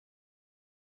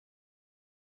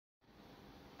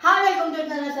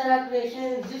with Sarah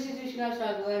Creations. This is Vishnu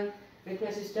Shagwan with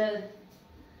my sister.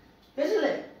 This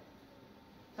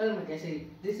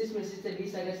is my sister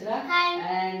Lisa Gasra. Hi.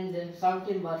 And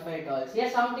Something Barfai dolls. Yeah,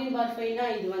 Something Barfai na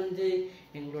இது வந்து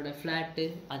எங்களோட flat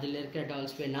அதில் இருக்கிற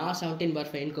dolls போய் நான் 17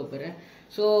 பர்ஃபைன்னு கூப்பிட்றேன்.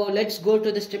 So let's go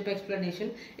to the step explanation.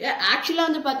 ஆக்சுவலாக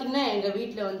வந்து பார்த்தீங்கன்னா எங்கள்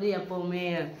வீட்டில் வந்து எப்போவுமே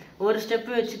ஒரு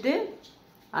ஸ்டெப்பு வச்சுட்டு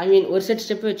ஒரு செட்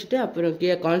ஸ்டெப்பு வச்சுட்டு அப்புறம்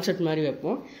கீழே கான்செப்ட் மாதிரி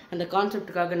வைப்போம். அந்த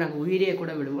கான்செப்டுக்காக நாங்கள் உயிரையே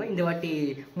கூட விடுவோம். இந்த வாட்டி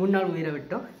 3 நாள் உயிரை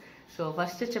விட்டோம். ஸோ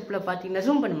ஃபஸ்ட்டு ஸ்டெப்பில் பார்த்தீங்கன்னா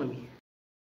ஜூம் பண்ணு மம்மி.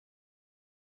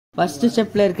 ஃபஸ்ட்டு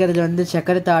ஸ்டெப்பில் இருக்கிறது வந்து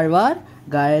சக்கரத்தாழ்வார்,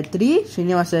 காயத்ரி,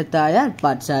 ஸ்ரீனிவாச தாயார்,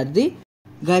 பாட்சாரதி,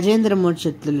 கஜேந்திர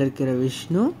மோட்சத்தில் இருக்கிற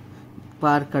விஷ்ணு,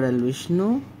 பார்க்கடல் விஷ்ணு,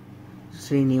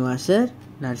 ஸ்ரீனிவாசர்,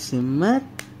 நரசிம்மர்,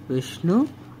 விஷ்ணு,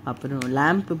 அப்புறம்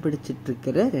லேம்ப் பிடிச்சிட்டு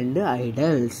இருக்கிற 2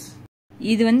 ஐடல்ஸ்.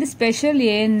 இது வந்து ஸ்பெஷல்.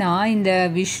 ஏன்னா இந்த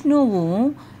விஷ்ணுவும்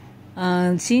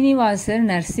ஸ்ரீனிவாசர்,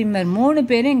 நரசிம்மர் 3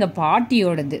 பேரும் எங்கள்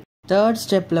பாட்டியோடது. தேர்ட்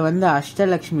ஸ்டெப்பில் வந்து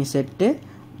அஷ்டலக்ஷ்மி செட்டு,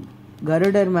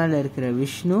 கருடர் மேலே இருக்கிற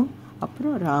விஷ்ணு,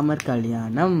 அப்புறம் ராமர்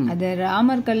கல்யாணம். அது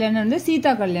ராமர் கல்யாணம் வந்து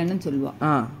சீதா கல்யாணம் சொல்லுவோம்.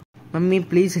 Mummy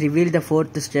please reveal the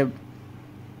 4th step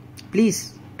please.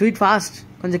 Do it fast.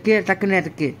 கொஞ்சம் கீழே டக்குன்னு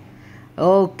இருக்கு.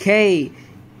 ஓகே,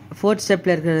 4th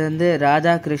ஸ்டெப்பில் இருக்கிறது வந்து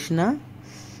ராதா கிருஷ்ணா,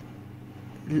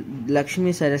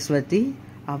 லக்ஷ்மி சரஸ்வதி,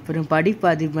 அப்புறம் படிப்பு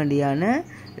அதிபதியான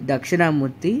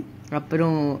தட்சிணாமூர்த்தி,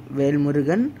 அப்புறம்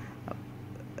வேல்முருகன்,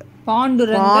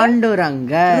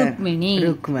 பாண்டுரங்க,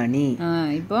 ருக்மணி.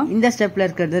 இப்போ இந்த ஸ்டெப்ல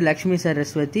இருக்கிறது லக்ஷ்மி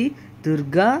சரஸ்வதி,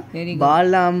 துர்கா,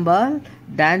 பாலாம்பாள்,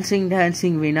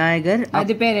 டான்சிங் விநாயகர்.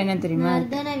 அது பேர் என்ன தெரியுமா?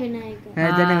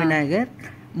 நர்தன விநாயகர்,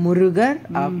 முருகர்,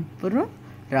 அப்புறம்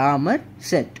ராமர்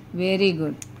செட். Very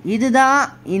good. இதுதான்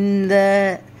இந்த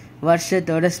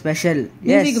வருஷத்தோட ஸ்பெஷல்.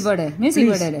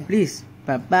 ப்ளீஸ்.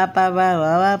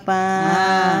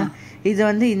 இது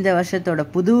வந்து இந்த வருஷத்தோட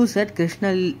புது செட்,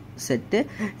 கிருஷ்ணர் செட்டு.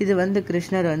 இது வந்து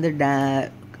கிருஷ்ணர் வந்து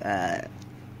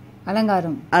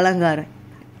அலங்காரம்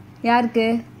யாருக்கு?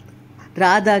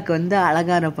 ராதாக்கு வந்து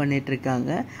அலங்காரம் பண்ணிட்டு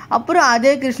இருக்காங்க. அப்புறம்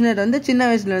அதே கிருஷ்ணர் வந்து சின்ன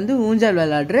வயசுல வந்து ஊஞ்சல்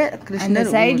விளையாடுற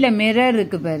கிருஷ்ணர். சைடுல மிரர்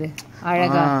இருக்கு பாரு,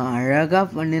 அழகா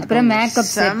பண்ணிருக்காங்க.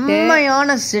 மேக்கப்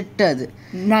செம்மையான செட். அது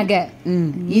நகை.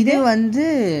 இது வந்து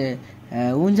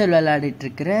ஊஞ்சல் விளையாடிட்டு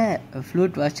இருக்கிற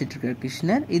ஃப்ளூட் வாசிச்சிட்டு இருக்கிற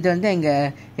கிருஷ்ணர். இது வந்து எங்க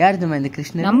யாருதுமா இந்த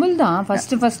கிருஷ்ணர்? நம்மள்தான்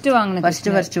ஃபர்ஸ்ட்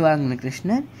வாங்கின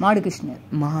கிருஷ்ணர். மாடு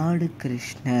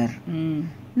கிருஷ்ணர்.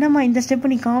 நம்ம இந்த ஸ்டெப்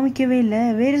நீ காமிக்கவே இல்லை.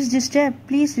 Where is the step?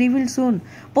 Please reveal சூன்.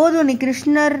 போதும், நீ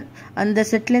கிருஷ்ணர் அந்த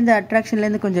செட்லேருந்து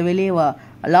அட்ராக்ஷன்லேருந்து கொஞ்சம் வெளியே வா.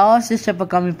 லாஸ்ட் ஸ்டெப்பை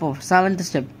காமிப்போம், 7th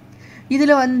ஸ்டெப்.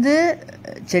 இதில் வந்து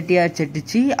செட்டியார்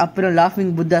செட்டிச்சி, அப்புறம்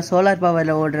லாஃபிங் புத்தா, சோலார்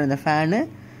பவரில் ஓடுற அந்த ஃபேனு,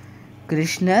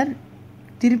 கிருஷ்ணர்,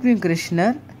 திருப்பியும்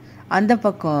கிருஷ்ணர், அந்த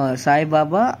பக்கம்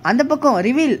சாய்பாபா, அந்த பக்கம்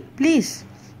ரிவீல்.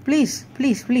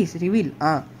 Please reveal.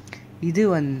 இது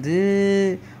வந்து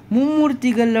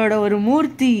மும்மூர்த்திகளோட ஒரு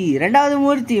மூர்த்தி, 2வது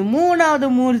மூர்த்தி, 3வது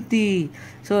மூர்த்தி.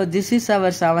 So this is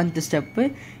our 7th step.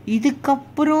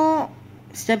 இதுக்கப்புறம்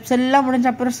ஸ்டெப்ஸ் எல்லாம்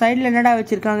முடிஞ்ச அப்புறம் சைடில் என்னடா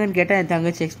வச்சுருக்காங்கன்னு கேட்டால் என்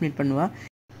தங்கச்சி எக்ஸ்பிளைன் பண்ணுவா.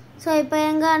 ஸோ இப்போ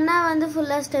எங்கள் அண்ணா வந்து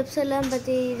ஃபுல்லாக ஸ்டெப்ஸ் எல்லாம்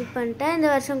பற்றி இது பண்ணிட்டேன். இந்த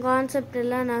வருஷம் கான்செப்ட்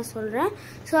எல்லாம் நான் சொல்கிறேன்.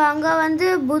 ஸோ அங்கே வந்து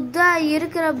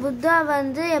புத்தா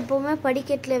வந்து எப்போவுமே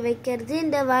படிக்கட்டில் வைக்கிறது.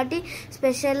 இந்த வாட்டி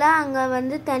ஸ்பெஷலாக அங்கே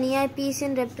வந்து தனியாக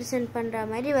பீஸ்ன்னு ரெப்ரசென்ட் பண்ணுற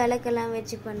மாதிரி விளக்கெல்லாம்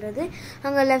வச்சு பண்ணுறது.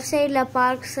 அங்கே லெஃப்ட் சைடில்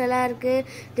பார்க்ஸ் எல்லாம் இருக்குது,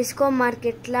 டிஸ்கோ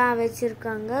மார்க்கெட்லாம்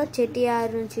வச்சுருக்காங்க,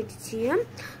 செட்டியாரும் செட்டிச்சியும்.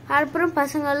 அப்புறம்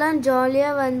பசங்கள்லாம்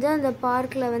ஜாலியாக வந்து அந்த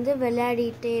பார்க்கில் வந்து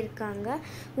விளையாடிட்டே இருக்காங்க.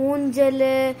 ஊஞ்சல்,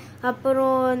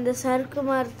 அப்புறம் இந்த சறுக்கு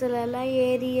மரத்துலலாம்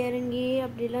ஏறி இறங்கி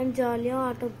அப்படிலாம் ஜாலியாக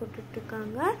ஆட்டம்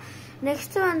போட்டுட்ருக்காங்க.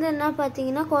 நெக்ஸ்ட்டு வந்து என்ன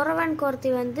பார்த்தீங்கன்னா, கொரவன்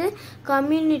கொரத்தி வந்து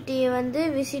கம்யூனிட்டியை வந்து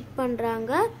விசிட்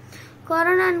பண்ணுறாங்க.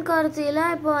 கொரோனான்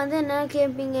கொரத்திலாம் இப்போ வந்து என்ன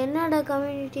கேட்பீங்க, என்னடா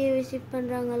கம்யூனிட்டியை விசிட்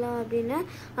பண்ணுறாங்களா அப்படின்னு.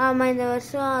 ஆமாம், இந்த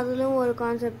வருஷம் அதிலும் ஒரு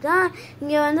கான்செப்ட் தான்.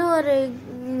 இங்கே வந்து ஒரு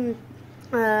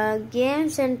கேம்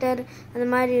சென்டர் அந்த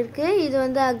மாதிரி இருக்குது. இது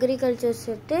வந்து அக்ரிகல்ச்சர்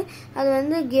செட்டு. அது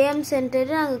வந்து கேம்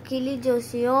சென்டரு. அங்கே கிளி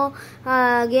ஜோசியம்,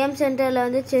 கேம் சென்டரில்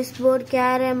வந்து செஸ் போர்டு,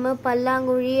 கேரமு,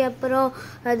 பல்லாங்குழி, அப்புறம்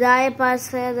தாயப்பாஸ்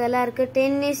அதெல்லாம் இருக்குது.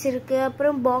 டென்னிஸ் இருக்குது,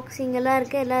 அப்புறம் பாக்ஸிங் எல்லாம்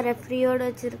இருக்குது. எல்லாம் ரெஃப்ரியோடு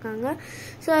வச்சுருக்காங்க.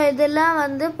 ஸோ இதெல்லாம்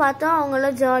வந்து பார்த்தா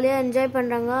அவங்களாம் ஜாலியாக என்ஜாய்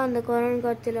பண்ணுறாங்க அந்த கொரோனா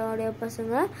காலத்தில்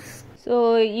பசங்க. ஸோ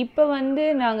இப்போ வந்து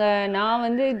நான்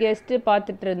வந்து கெஸ்ட்டு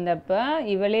பார்த்துட்டு இருந்தப்போ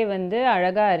இவளே வந்து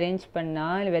அழகாக அரேஞ்ச் பண்ணா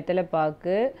வெத்தலை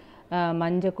பாக்கு,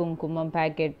 மஞ்சள் குங்குமம்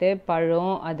பேக்கெட்டு,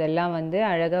 பழம் அதெல்லாம் வந்து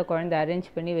அழகாக குழந்தை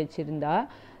அரேஞ்ச் பண்ணி வச்சுருந்தா.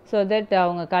 ஸோ தட்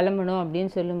அவங்க கிளம்பணும்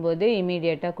அப்படின்னு சொல்லும்போது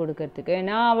இமீடியட்டாக கொடுக்கறதுக்கு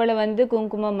நான் அவளை வந்து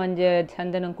குங்குமம் மஞ்சள்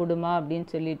சந்தனம் கொடுமா அப்படின்னு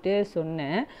சொல்லிட்டு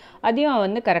சொன்னேன். அதையும் அவள்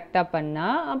வந்து கரெக்டாக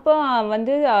பண்ணாள். அப்போ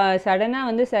வந்து சடனாக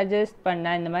வந்து சஜஸ்ட்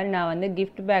பண்ணேன், இந்த மாதிரி நான் வந்து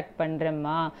கிஃப்ட் பேக்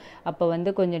பண்ணுறேம்மா, அப்போ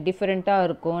வந்து கொஞ்சம் டிஃப்ரெண்ட்டாக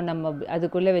இருக்கும் நம்ம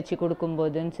அதுக்குள்ளே வச்சு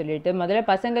கொடுக்கும்போதுன்னு சொல்லிட்டு முதல்ல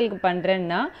பசங்களுக்கு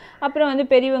பண்ணுறேன்னா அப்புறம் வந்து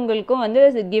பெரியவங்களுக்கும்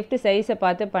வந்து கிஃப்ட் சைஸை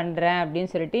பார்த்து பண்ணுறேன்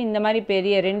அப்படின்னு சொல்லிட்டு இந்த மாதிரி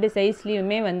பெரிய 2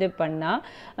 சைஸ்லேயுமே வந்து பண்ணால்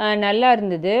நல்லா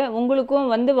இருந்தது.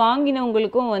 உங்களுக்கும் வந்து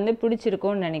வாங்கினவங்களுக்கும் வந்து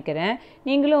பிடிச்சிருக்கும்னு நினைக்கிறேன்.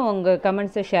 நீங்களும் உங்கள்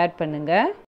கமெண்ட்ஸை ஷேர் பண்ணுங்கள்.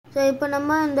 ஸோ இப்போ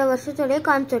நம்ம இந்த வருஷத்துடைய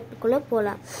கான்செப்டுக்குள்ளே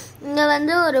போகலாம். இங்கே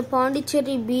வந்து ஒரு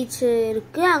பாண்டிச்சேரி பீச்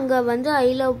இருக்குது. அங்கே வந்து ஐ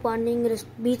லவ் பாண்டிங்கிற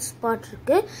பீச் ஸ்பாட்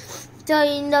இருக்குது. ஸோ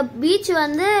இந்த பீச்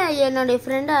வந்து என்னுடைய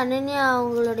ஃப்ரெண்டு அனன்யா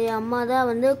அவங்களுடைய அம்மா தான்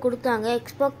வந்து கொடுத்தாங்க,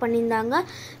 எக்ஸ்போர்ட் பண்ணியிருந்தாங்க,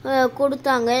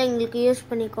 கொடுத்தாங்க எங்களுக்கு யூஸ்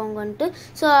பண்ணிக்கோங்கன்ட்டு.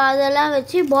 ஸோ அதெல்லாம்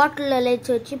வச்சு பாட்டிலில்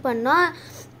லைட்ஸ் வச்சு பண்ணோம்.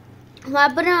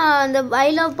 அப்புறம் அந்த ஐ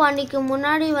லவ் பாண்டிக்கு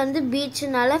முன்னாடி வந்து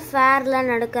பீச்சுனால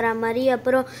ஃபேர்லாம் நடக்கிற மாதிரி,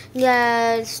 அப்புறம் இங்கே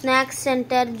snacks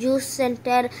centre, juice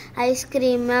centre,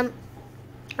 ice cream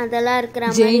அதெல்லாம் இருக்கிற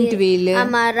மாதிரி,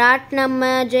 ஆமாம் ராட்னம்,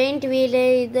 ஜெயிண்ட் வீலு,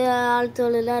 இது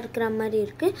ஆழ்த்தோலாம் இருக்கிற மாதிரி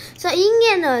இருக்குது. ஸோ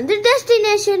இங்கேருந்து வந்து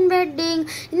டெஸ்டினேஷன் வெட்டிங்.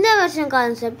 இந்த வருஷம்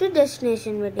கான்செப்ட்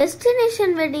டெஸ்டினேஷன் வெட்டிங்.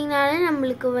 டெஸ்டினேஷன் வெட்டிங்னாலே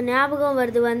நம்மளுக்கு ஞாபகம்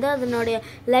வருது வந்து அதனுடைய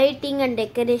லைட்டிங் அண்ட்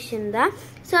டெக்கரேஷன் தான்.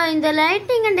 ஸோ இந்த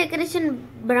லைட்டிங் அண்ட் டெக்கரேஷன்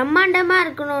பிரம்மாண்டமாக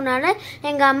இருக்கணும்னால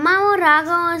எங்கள் அம்மாவும்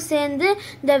ராகவும் சேர்ந்து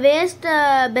இந்த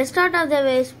best out of the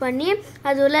waste பண்ணி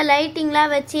அது உள்ள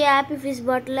லைட்டிங்லாம் வச்சு ஹாப்பி ஃபிஷ்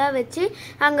பாட்டிலாக வச்சு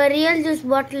அங்கே ரியல் ஜூஸ்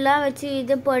பாட்டிலாம் வச்சு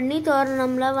இது பண்ணி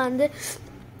தோரணம்லாம் வந்து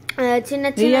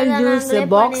சின்ன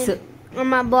சின்ன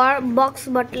ஆமாம் பாக்ஸ்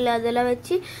பாட்டில் அதெல்லாம்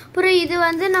வச்சு, அப்புறம் இது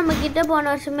வந்து நம்ம கிட்ட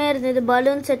போன வருஷமே இருந்தது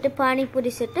பலூன் செட்டு,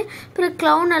 பானிபூரி செட்டு, அப்புறம்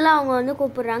க்ளவுன் எல்லாம் அவங்க வந்து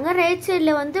கூப்பிடுறாங்க. ரைட்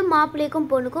சைடில் வந்து மாப்பிள்ளைக்கும்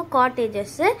பொண்ணுக்கும்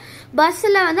காட்டேஜஸ்ஸு,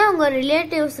 பஸ்ஸில் வந்து அவங்க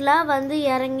ரிலேட்டிவ்ஸ்லாம் வந்து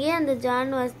இறங்கி அந்த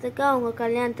ஜான்வாசத்துக்கு அவங்க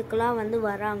கல்யாணத்துக்குலாம் வந்து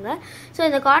வராங்க. ஸோ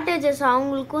இந்த காட்டேஜஸ்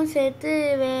அவங்களுக்கும் சேர்த்து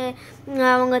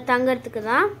அவங்க தங்கறதுக்கு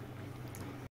தான்.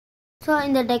 ஸோ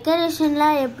இந்த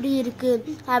டெக்கரேஷன்லாம் எப்படி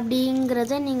இருக்குது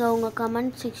அப்படிங்கிறத நீங்கள் உங்கள்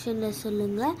கமெண்ட் செக்ஷனில்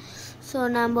சொல்லுங்கள். ஸோ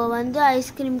நம்ம வந்து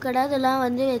ஐஸ்கிரீம் கடை இதெல்லாம்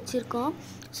வந்து வச்சுருக்கோம்.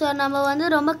 ஸோ நம்ம வந்து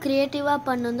ரொம்ப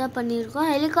க்ரியேட்டிவாக தான்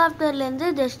பண்ணியிருக்கோம். ஹெலிகாப்டர்லேருந்து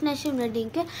டெஸ்டினேஷன்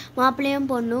வெட்டிங்க்கு மாப்பிள்ளையும்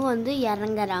பொண்ணும் வந்து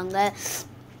இறங்குறாங்க.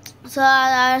 ஸோ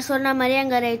சொன்ன மாதிரி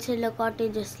அங்கே ரைட் சைடில்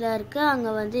காட்டேஜஸ்லாம் இருக்குது,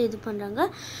 அங்கே வந்து இது பண்ணுறாங்க.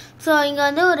 ஸோ இங்கே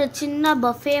வந்து ஒரு சின்ன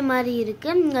பஃபே மாதிரி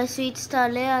இருக்குது. இங்கே ஸ்வீட்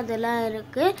ஸ்டாலு அதெல்லாம்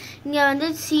இருக்குது. இங்கே வந்து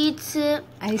சீட்ஸு,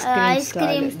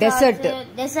 ஐஸ்கிரீம்,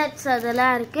 டெசர்ட்ஸ்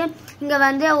அதெல்லாம் இருக்குது. இங்கே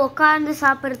வந்து உட்காந்து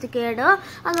சாப்பிட்றதுக்கு இடம்.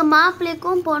 அங்கே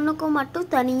மாப்பிள்ளைக்கும் பொண்ணுக்கும் மட்டும்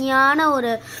தனியான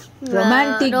ஒரு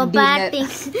ரொமான்டிக்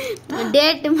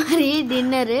டேட் மாதிரி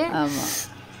டின்னரு.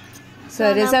 ஸோ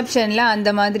ரிசப்ஷனில் அந்த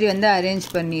மாதிரி வந்து அரேஞ்ச்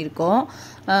பண்ணியிருக்கோம்.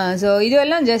 ஸோ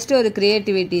இதுவெல்லாம் ஜஸ்ட் ஒரு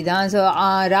க்ரியேட்டிவிட்டி தான். ஸோ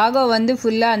ராகவ் வந்து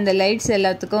ஃபுல்லாக அந்த லைட்ஸ்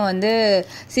எல்லாத்துக்கும் வந்து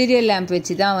சீரியல் லேம்ப்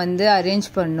வச்சு தான் வந்து அரேஞ்ச்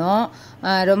பண்ணோம்.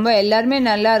 ரொம்ப எல்லாருமே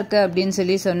நல்லா இருக்கு அப்படின்னு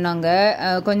சொல்லி சொன்னாங்க.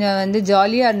 கொஞ்சம் வந்து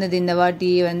ஜாலியாக இருந்தது இந்த வாட்டி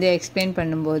வந்து எக்ஸ்பிளைன்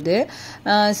பண்ணும்போது.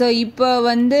 ஸோ இப்போ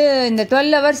வந்து இந்த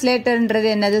 12 hours லேட்டர்ன்றது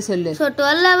என்னது சொல்லு. ஸோ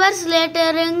 12 hours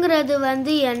லேட்டருங்கிறது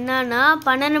வந்து என்னன்னா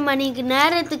 12 மணிக்கு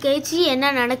நேரத்துக்கு கழிச்சு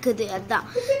என்ன நடக்குது அதுதான்.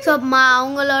 ஸோ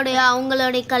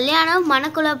அவங்களுடைய கல்யாணம்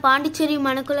மணக்குள பாண்டிச்சேரி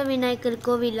மணக்குள விநாயகர்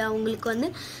கோவில் அவங்களுக்கு வந்து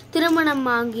திருமணம்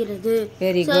ஆகிறது.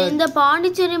 ஸோ இந்த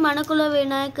பாண்டிச்சேரி மணக்குள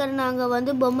விநாயகர் நாங்கள்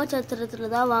வந்து பொம்மை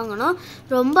சத்திரத்தில் தான் வாங்கினோம்.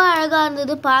 ரொம்ப அழகாக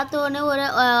இருந்தது, பார்த்த உடனே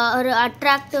ஒரு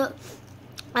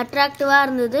அட்ராக்டிவாக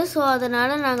இருந்தது. ஸோ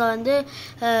அதனால் நாங்கள் வந்து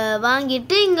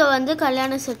வாங்கிட்டு இங்கே வந்து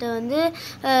கல்யாண செட்டை வந்து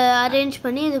அரேஞ்ச்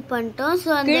பண்ணி இது பண்ணிட்டோம். ஸோ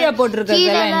அந்த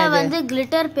கீழே வந்து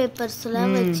கிளிட்டர்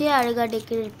பேப்பர்ஸ்லாம் வச்சு அழகாக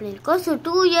டெக்கரேட் பண்ணியிருக்கோம். ஸோ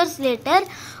 2 years லேட்டர்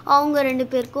அவங்க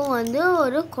 2 பேருக்கும் வந்து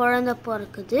ஒரு குழந்தை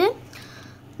பிறக்குது.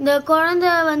 இந்த குழந்தை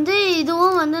வந்து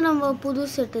இதுவும் வந்து நம்ம புது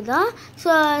செட்டு தான். ஸோ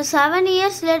 7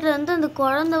 years லேட்டர் வந்து அந்த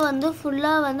குழந்தை வந்து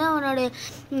ஃபுல்லாக வந்து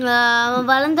அவன்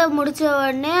வளர்ந்த முடிச்ச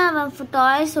உடனே அவன்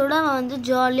டாய்ஸோட அவன் வந்து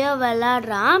ஜாலியாக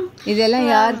விளையாடுறான். இதெல்லாம்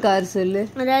யார் கார் சொல்லு?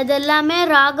 இதெல்லாமே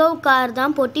ராகவ் கார்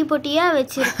தான், பொட்டி பொட்டியாக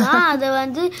வச்சுருக்கான். அதை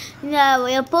வந்து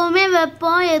எப்போவுமே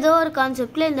வைப்போம் ஏதோ ஒரு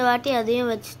கான்செப்டில், இந்த வாட்டி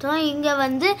அதையும் வச்சுட்டோம். இங்கே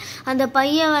வந்து அந்த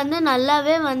பையன் வந்து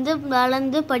நல்லாவே வந்து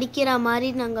வளர்ந்து படிக்கிற மாதிரி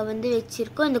நாங்கள் வந்து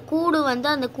வச்சுருக்கோம். இந்த கூடு வந்து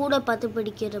அந்த கூட பார்த்து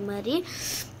படிக்கிற மாதிரி.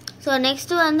 ஸோ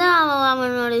நெக்ஸ்ட்டு வந்து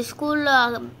அவனுடைய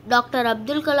ஸ்கூலில் டாக்டர்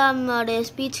அப்துல் கலாமோடைய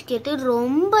ஸ்பீச் கேட்டு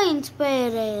ரொம்ப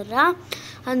இன்ஸ்பயர் ஆயிடுறான்.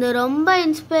 அந்த ரொம்ப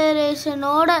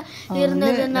இன்ஸ்பிரேஷனோட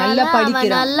இருந்ததுனால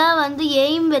அவன் நல்லா வந்து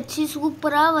எய்ம் வச்சு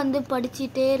சூப்பரா வந்து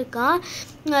படிச்சுட்டே இருக்கான்.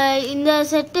 இந்த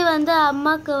செட்டு வந்து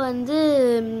அம்மாக்கு வந்து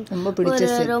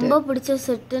ரொம்ப பிடிச்ச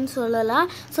செட்டுன்னு சொல்லலாம்.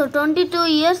 ஸோ 22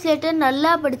 இயர்ஸ் லேட்டர்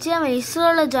நல்லா படிச்சு அவன்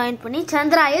இஸ்ரோவில் ஜாயின் பண்ணி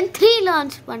சந்திராயன் 3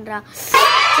 லான்ச் பண்ணுறான்.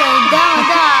 ஸோ இதுதான்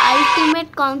வந்து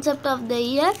ultimate concept of the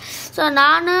year. So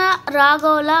நானும்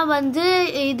ராகவெலாம் வந்து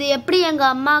இது எப்படி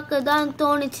எங்கள் அம்மாவுக்கு தான்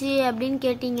தோணுச்சு அப்படின்னு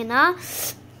கேட்டிங்கன்னா,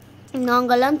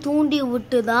 நாங்கெல்லாம் தூண்டி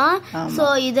விட்டு தான். ஸோ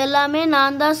இதெல்லாமே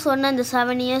நான் தான் சொன்னேன், இந்த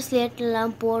 7 இயர்ஸ்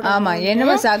லேட்டர்லாம் போடும். ஆமாம்,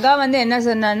 என்னமோ சகா வந்து என்ன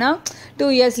சொன்னான்னா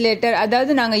 2 இயர்ஸ் லேட்டர்,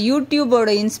 அதாவது நாங்கள் யூடியூபோட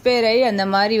இன்ஸ்பயர் ஆகி அந்த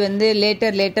மாதிரி வந்து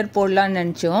லேட்டர் போடலான்னு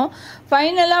நினச்சோம்.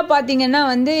 ஃபைனலாக பார்த்தீங்கன்னா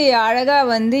வந்து அழகாக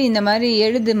வந்து இந்த மாதிரி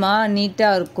எழுதுமா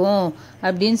நீட்டாக இருக்கும்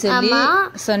அப்படின்னு சொல்லி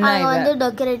சொன்னாங்க. வந்து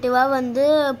டெக்கரேட்டிவா வந்து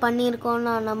பண்ணியிருக்கோம்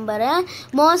நான் நம்புறேன்.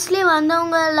 மோஸ்ட்லி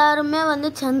வந்தவங்க எல்லாருமே வந்து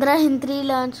சந்திராயன் 3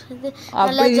 லான்ச் வந்து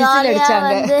நல்லா ஜாலியா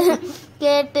வந்து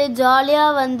கேட்டு ஜாலியா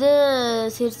வந்து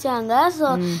சிரிச்சாங்க. ஸோ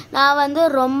நான் வந்து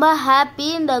ரொம்ப ஹாப்பி.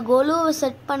 இந்த கொலுவை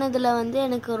செட் பண்ணதுல வந்து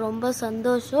எனக்கு ரொம்ப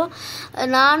சந்தோஷம்.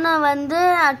 நானும் வந்து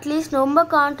அட்லீஸ்ட் ரொம்ப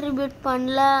கான்ட்ரிபியூட்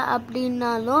பண்ணல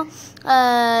அப்படின்னாலும்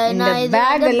நான்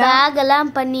இது பேக்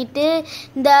எல்லாம் பண்ணிட்டு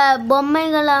இந்த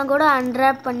பொம்மைகள்லாம் கூட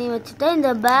அன்ராப் பண்ணி வச்சுட்டேன்.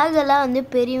 இந்த பேக் எல்லாம் வந்து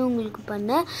பெரியவங்களுக்கு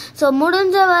பண்ணேன். ஸோ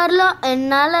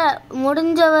என்னால்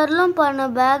முடிஞ்ச வரலும் பண்ண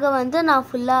பேக்கை வந்து நான்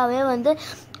ஃபுல்லாகவே வந்து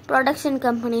ப்ரொடக்ஷன்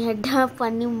கம்பெனி ஹெட்டாக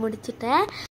பண்ணி முடிச்சுட்டேன்.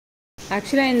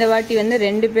 ஆக்சுவலாக இந்த வாட்டி வந்து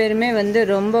 2 பேருமே வந்து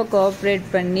ரொம்ப கோஆப்ரேட்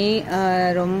பண்ணி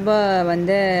ரொம்ப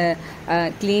வந்து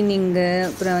க்ளீனிங்கு,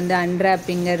 அப்புறம் வந்து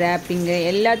அன்ராப்பிங்கு, ரேப்பிங்கு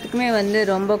எல்லாத்துக்குமே வந்து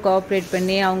ரொம்ப கோஆப்ரேட்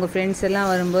பண்ணி அவங்க ஃப்ரெண்ட்ஸ்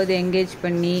எல்லாம் வரும்போது என்கேஜ்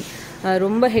பண்ணி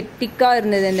ரொம்ப ஹெக்டிக்காக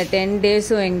இருந்தது இந்த 10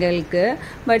 டேஸும் எங்களுக்கு.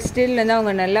 பட் ஸ்டில் வந்து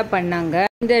அவங்க நல்லா பண்ணாங்க.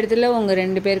 இந்த இடத்துல உங்கள்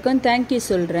 2 பேருக்கும் தேங்க்யூ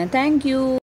சொல்கிறேன். தேங்க்யூ.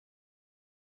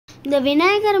 இந்த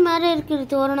விநாயகர் மாதிரி இருக்கிற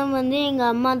தோரணம் வந்து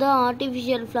எங்கள் அம்மா தான்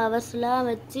ஆர்டிஃபிஷியல் ஃப்ளவர்ஸ்லாம்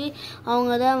வச்சு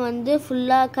அவங்க தான் வந்து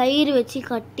ஃபுல்லாக கயிறு வச்சு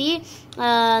கட்டி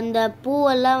அந்த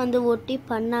பூவெல்லாம் வந்து ஒட்டி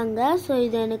பண்ணாங்க. ஸோ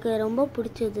இது எனக்கு ரொம்ப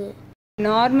பிடிச்சது.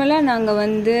 நார்மலாக நாங்கள்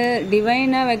வந்து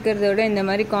டிவைனாக வைக்கிறத விட இந்த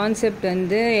மாதிரி கான்செப்ட்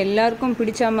வந்து எல்லாருக்கும்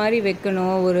பிடிச்ச மாதிரி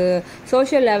வைக்கணும், ஒரு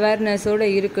சோஷியல் அவேர்னஸோடு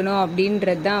இருக்கணும்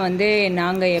அப்படின்றது தான் வந்து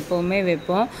நாங்கள் எப்போவுமே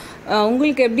வைப்போம்.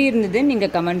 உங்களுக்கு எப்படி இருந்ததுன்னு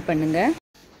நீங்கள் கமெண்ட் பண்ணுங்கள்.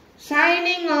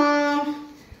 Shining on.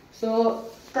 ஸோ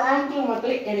தேங்க்யூ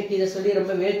மக்களே. எனக்கு இதை சொல்லி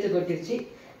ரொம்ப வேர்த்து கொட்டிருச்சு.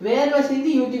 வேர்வை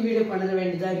சிந்தி யூடியூப் வீடியோ பண்ண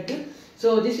வேண்டியதாக இருக்குது. So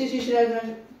this is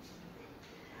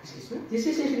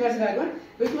Sriraghvan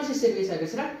with my sister Lisa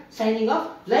Gasra signing off.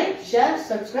 Like, share,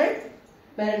 subscribe.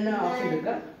 வேற என்ன ஆப்ஷன்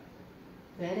இருக்கா?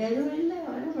 வேற எதுவும் இல்லை.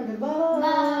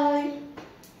 பாய்.